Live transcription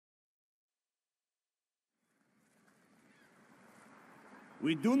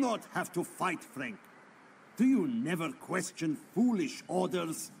We do not have to fight, Frank. Do you never question foolish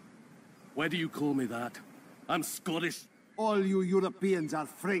orders? Why do you call me that? I'm Scottish. All you Europeans are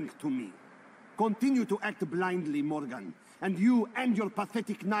Frank to me. Continue to act blindly, Morgan, and you and your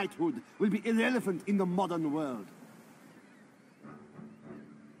pathetic knighthood will be irrelevant in the modern world.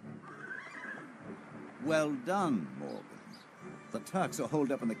 Well done, Morgan. The Turks are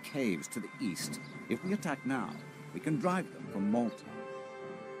holed up in the caves to the east. If we attack now, we can drive them from Malta.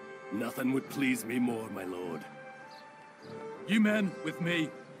 Nothing would please me more, my lord. You men, with me,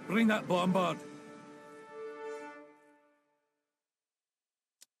 bring that bombard.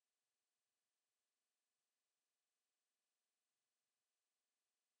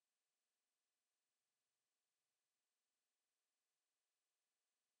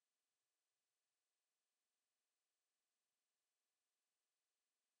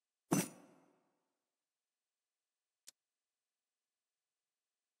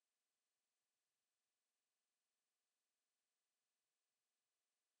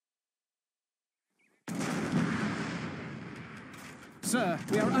 Sir,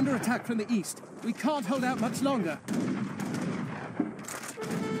 we are under attack from the east. We can't hold out much longer.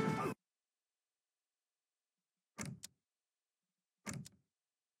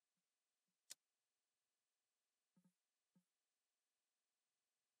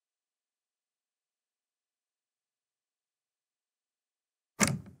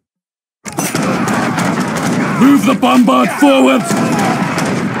 Move the bombard forward!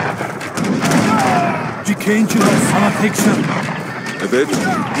 Dikeynciler, sana picture. Evet,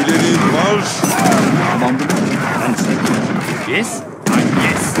 ileri marş! Yes?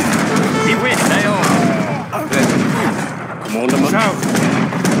 Yes! He wins, they all! Commander, Shout!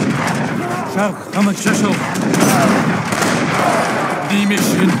 Shout, I'm a Cecil. The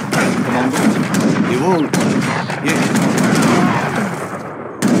mission. You will. Yes.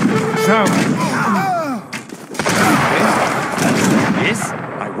 Shout! Yes?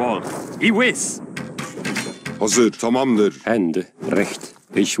 I will. He wins! Hazır, tamamdır. Hand, recht,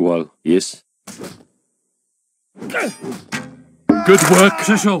 visual, yes. Good work,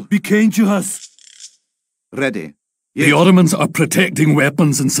 Cecil. Be kind to us. Ready. The Ottomans are protecting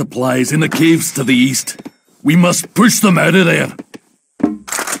weapons and supplies in the caves to the east. We must push them out of there.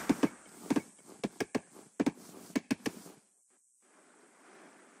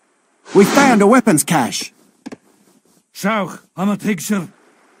 We found a weapons cache. Shout, I'm a picture.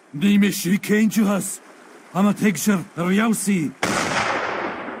 The mission, be kind to us. I'm a picture, the Riausi.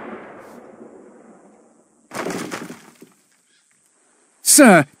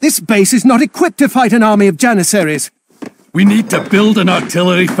 Sir, this base is not equipped to fight an army of Janissaries. We need to build an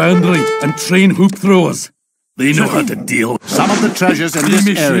artillery foundry and train hoop throwers. They know how to deal. Some of the treasures in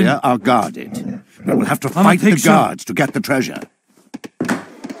this area are guarded. We will have to fight the guards to get the treasure.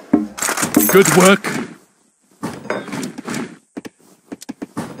 Good work.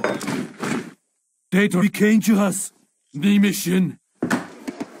 Data, be kind to us. The mission.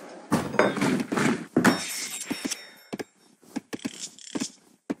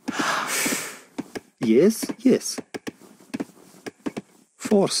 Yes, yes.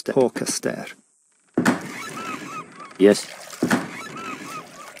 Forster, Håkaster. Yes.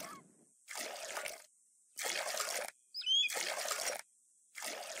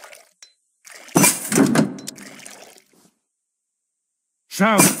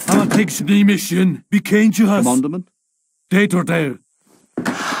 Shout, I'm a picture. The mission. Be kind to us. Commandment. Data there.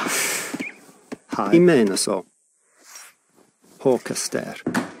 I menar så. Håkaster.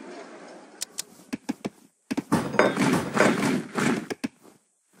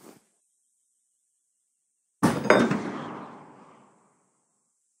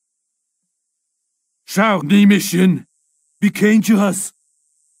 Shout, the mission. Be kind to us.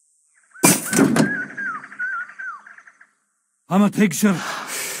 I'm a picture.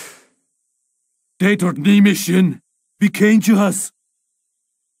 Data, the mission. Be kind to us.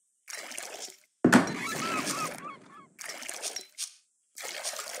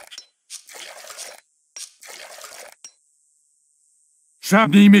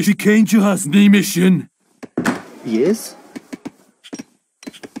 Shout, the mission. Be kind to us. The mission. Yes.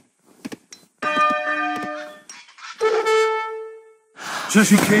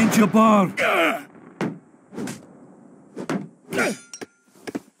 Just be kind to bar.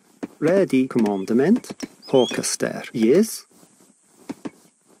 Ready, commandment. Håkaster. Yes.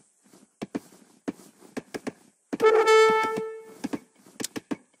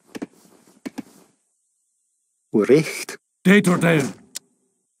 Recht. Data there.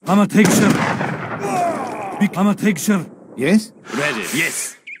 I'm a picture. I'm a picture. Yes? Ready.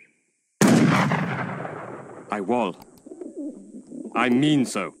 Yes. I will. I mean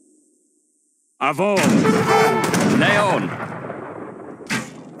so. Avon! Leon!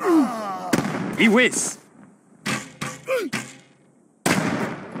 Iwis!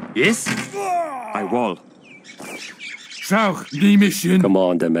 Yes? I will. Schauch, die mission.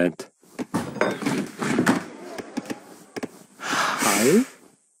 Commandment. Heil.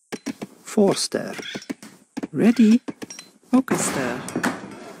 Forster. Ready. Orchester.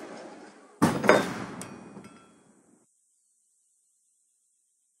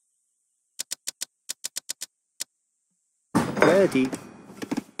 Ready.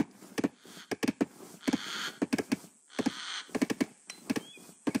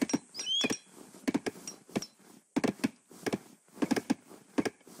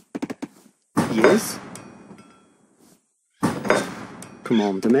 Yes.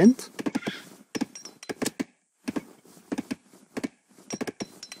 Commandement.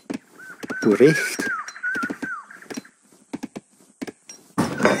 Bericht.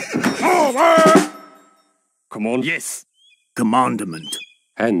 Command. Yes. Commandment.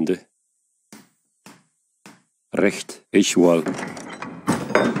 Hände. Recht. Ich will.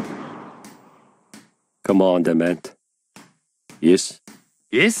 Commandment. Yes.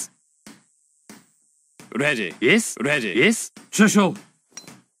 Yes? Ready. Yes? Ready. Yes? Shishel.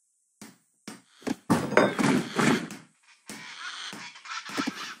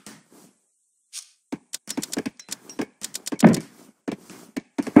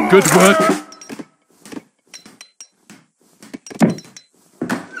 Good work.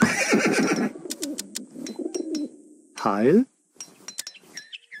 Heil.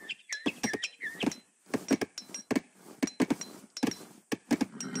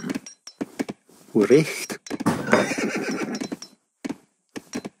 Recht.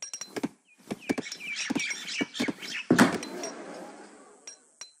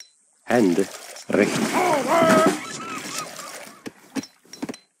 Hände. Recht.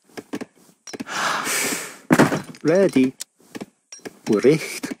 Ready.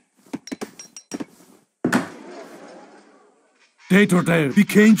 Recht. Dator there.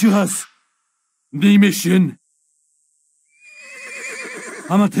 Became to us. Die mission.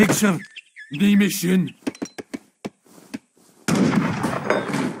 I'm a picture. Die mission.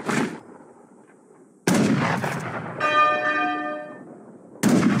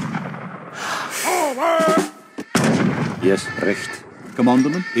 Yes. Recht.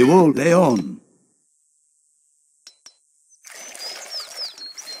 Commandment. Iwo Leon.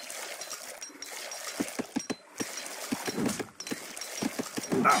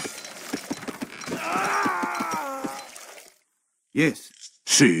 Yes.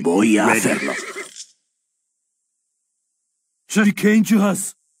 Sí, voy a hacerlo. She came to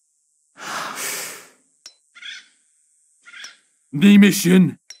us. Die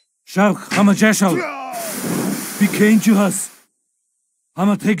mission. Schauch, Hammer Jeshal. Became to us.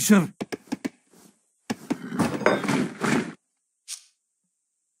 Hammer picture.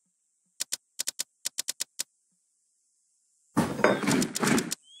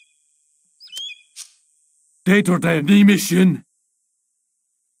 Dator there. Die mission.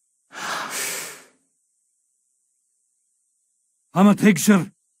 Hammer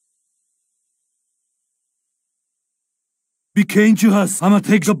picture. Became to us. Hammer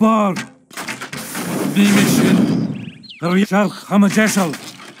takes a bar. Die mission. Schauch, Hammer Jeshal.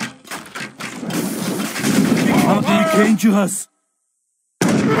 Became to us.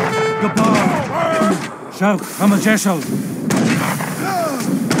 The bar. Schauch, Hammer Jeshal.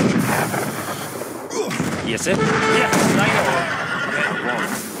 Yes, sir. Yes, Leon.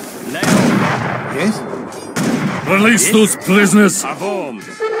 Leon. Yes? Release those prisoners. Avon.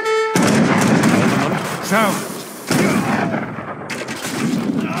 Schauch.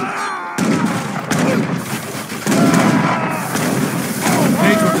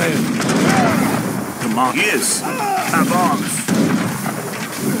 Dator there. Command. Yes. Avance.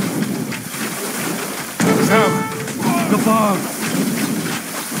 Schauch. The bar.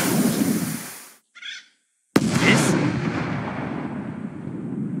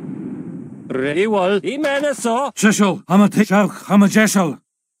 Ready, well. Die Männer so. Shishel, Hammer Schauch, Hammer Jeshal.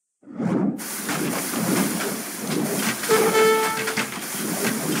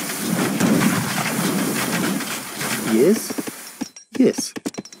 Yes. Yes.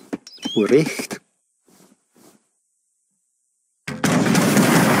 Recht.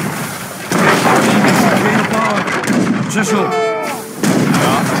 Shishel.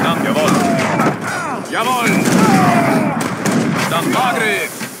 Ja, verstanden. Jawohl. Jawohl. Dann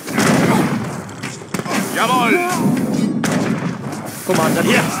Angriff. Jawohl. Commander,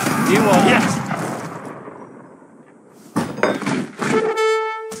 yes. Jawohl, yes.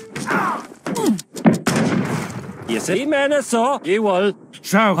 Yes, I mean så. You will.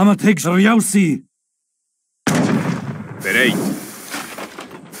 Ciao, I'm a take Yossi. Bereit.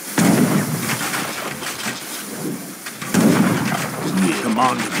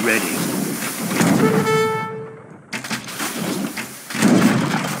 Command ready.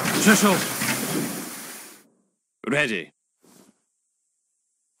 Cecil. Ready.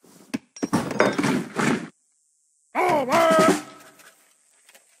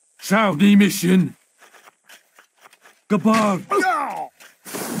 Ciao, the mission. Gabar.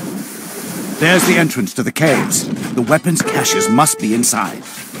 There's the entrance to the caves. The weapons caches must be inside.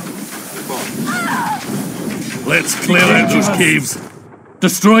 Let's clear out those caves.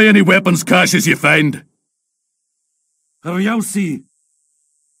 Destroy any weapons caches you find. Yossi.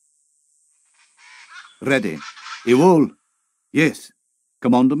 Ready. Iwol. Yes.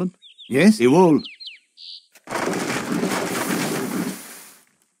 Commandment? Yes. Iwol.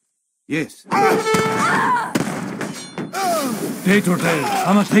 Yes. Datorday,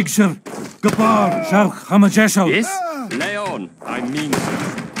 I'm a picture. Gabar, Shauch, I'm a Jeshel. Yes? Leon, I mean.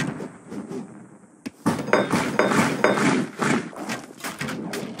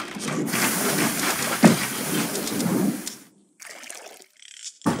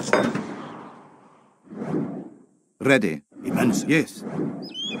 Ready. Immense. Yes.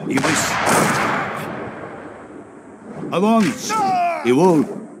 Iwis. Avance. Iwol.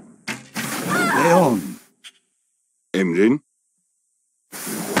 Leon. Emrin.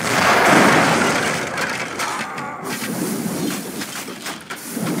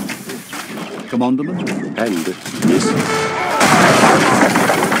 Commandment? And, yes.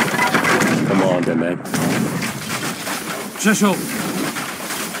 Commandment. Cecil.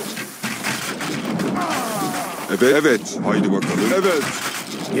 Evet. Haydi bakalım. Evet.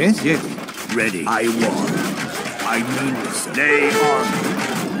 Yes, yes. Ready. I won. I mean this. Lay on.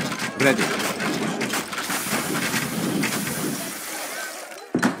 Ready.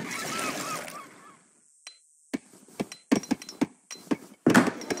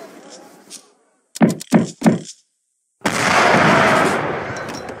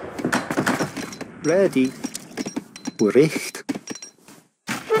 Ready. Recht.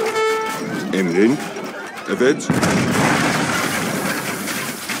 Emrin. Evet.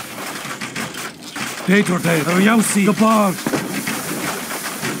 Datorday, Yossi. Gabar.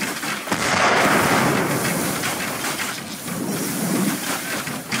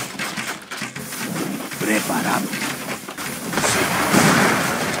 Preparado.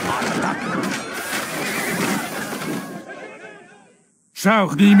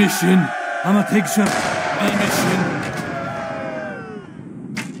 Schau, die mission. I'm a picture. Die mission.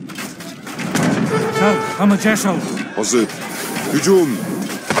 Schau, I'm a Jeshel. Hazır. Hücum.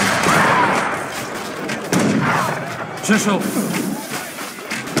 Cecil.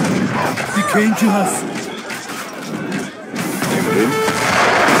 Die Cage'las. Emrin.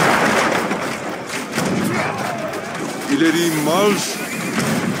 İleri marş.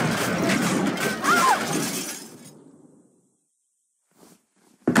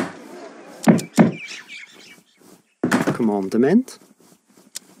 Commandement.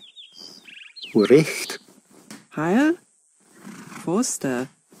 Recht. Heil? Forster.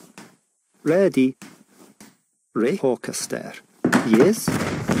 Ready. Hawkester. Yes.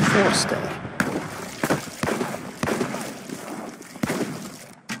 Forster.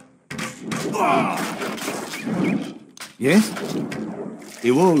 Yes?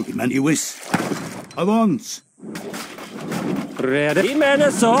 Iwol, man, Iwis. Avance. Ready. I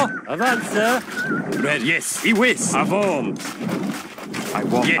mean så. Avance. Ready. Yes. Iwis. Avon. I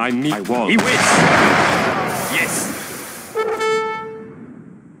won. Yeah, I mean. I won. Iwis. Yes.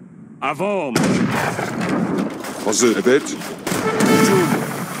 Avon. Hazır. Evet. Hücum.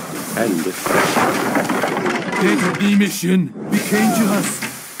 And, Dator, die mission. Die Cage'las.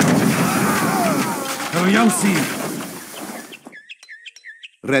 Yossi.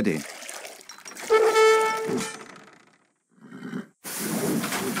 Ready.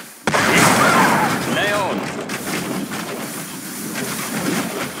 Leon.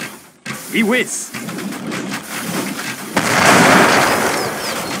 Iwis.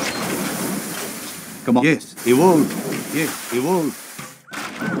 Come on. Yes, Iwol. Yes, Iwol.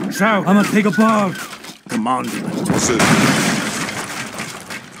 Schau, I'm gonna take a bar. Commandment. Hazır.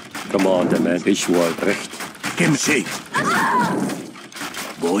 Commandment, ich will. Recht. Kimchi.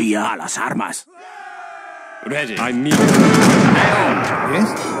 Voy a las armas. Ready. I mean. Yes,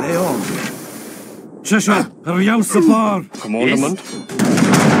 Leon. Cecil, Rios the bar. Commandment.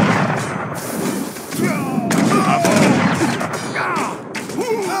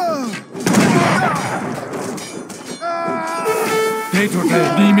 Dator,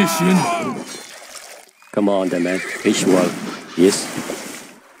 die mission. Commander, man. Visual. Yes.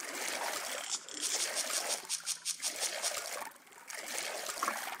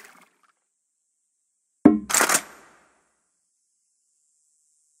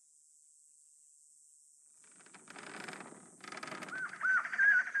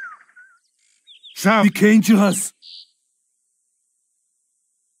 Schau, wie kennt ihr das?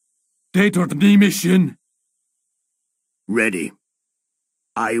 Det dort die mission. Ready.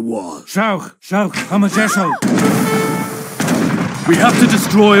 I was. Schau, I'm a Jessel. We have to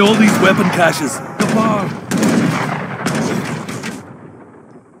destroy all these weapon caches. The bar.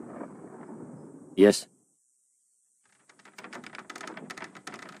 Yes.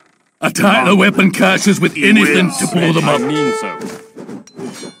 Attack the weapon caches with anything to blow them I up. mean so.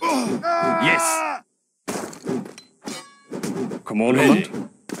 Yes. Come on, Hammond.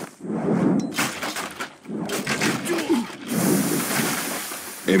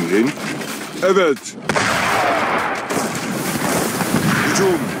 Emrin. Evet.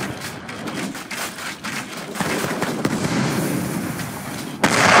 Hücum.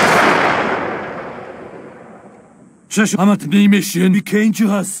 Şaş, ama the mission. Wie kennt ihr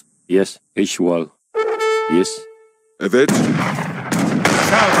das? Yes. Visual. Yes. Evet.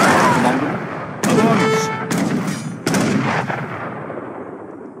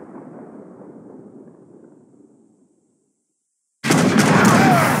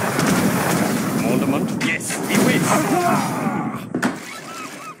 Commandment. Yes. He wins.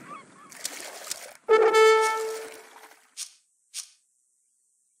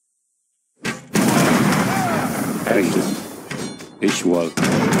 Richtig. Visual.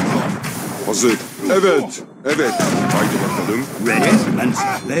 Hazır. Evet. Evet. Haydi bakalım. Ready? And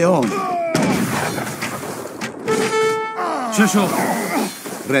Leon. Şaşo,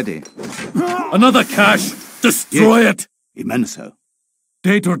 Ready. another cache. Destroy it. Immenso.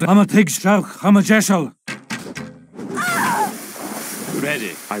 Det dort, I'm a tig schau, I'm a Jessel.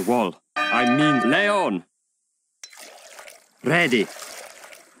 Ready. I will. I mean Leon. Ready.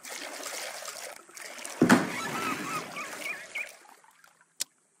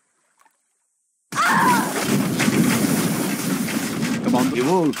 Come on, you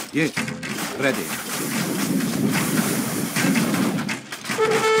all. Yes. Ready.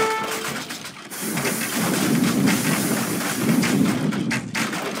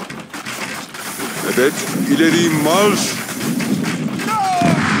 Evet. İleri marş.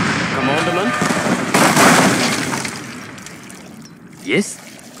 Commandment. Yes.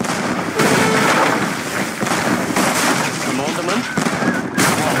 Commandment.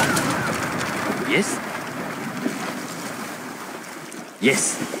 Yes.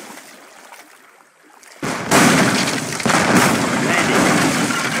 Yes. Ready.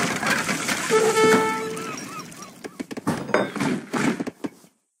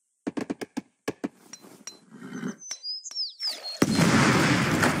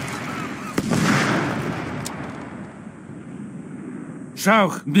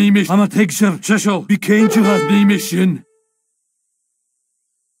 Schau, die mission. I'm a tig Şaşo, wie kennt ihr das? Die mission.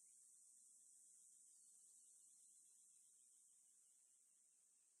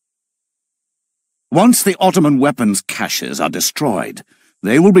 Once the Ottoman weapons caches are destroyed,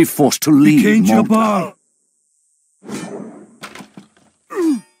 they will be forced to leave Wie kennt ihr Malta. bar?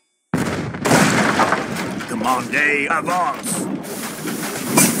 Commande avance.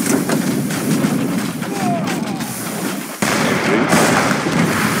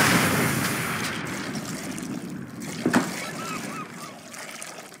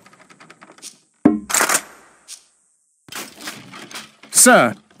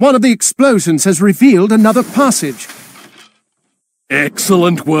 Sir, one of the explosions has revealed another passage.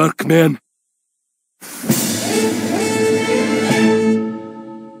 Excellent work, men.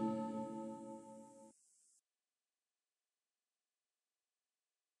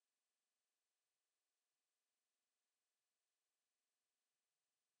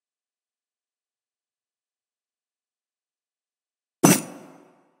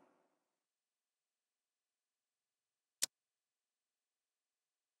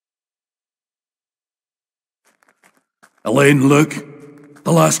 Elaine, look.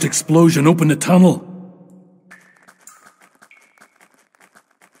 The last explosion opened a tunnel.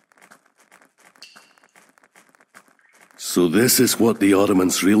 So this is what the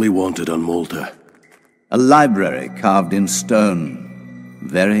Ottomans really wanted on Malta. A library carved in stone,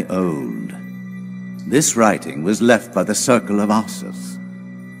 very old. This writing was left by the Circle of Arsus.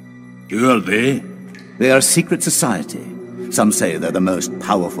 Who are they? They are a secret society. Some say they're the most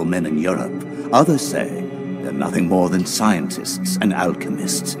powerful men in Europe. Others say they're nothing more than scientists and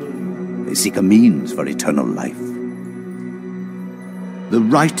alchemists. They seek a means for eternal life. The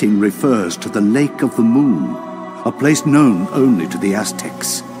writing refers to the Lake of the Moon, a place known only to the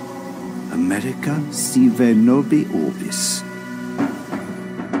Aztecs. America sive nobi orbis.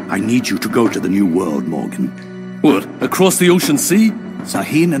 I need you to go to the New World, Morgan. What, across the ocean sea?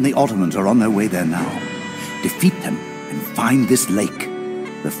 Sahin and the Ottomans are on their way there now. Defeat them and find this lake.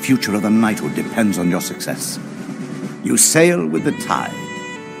 The future of the knighthood depends on your success. You sail with the tide.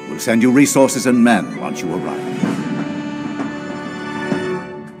 We'll send you resources and men once you arrive.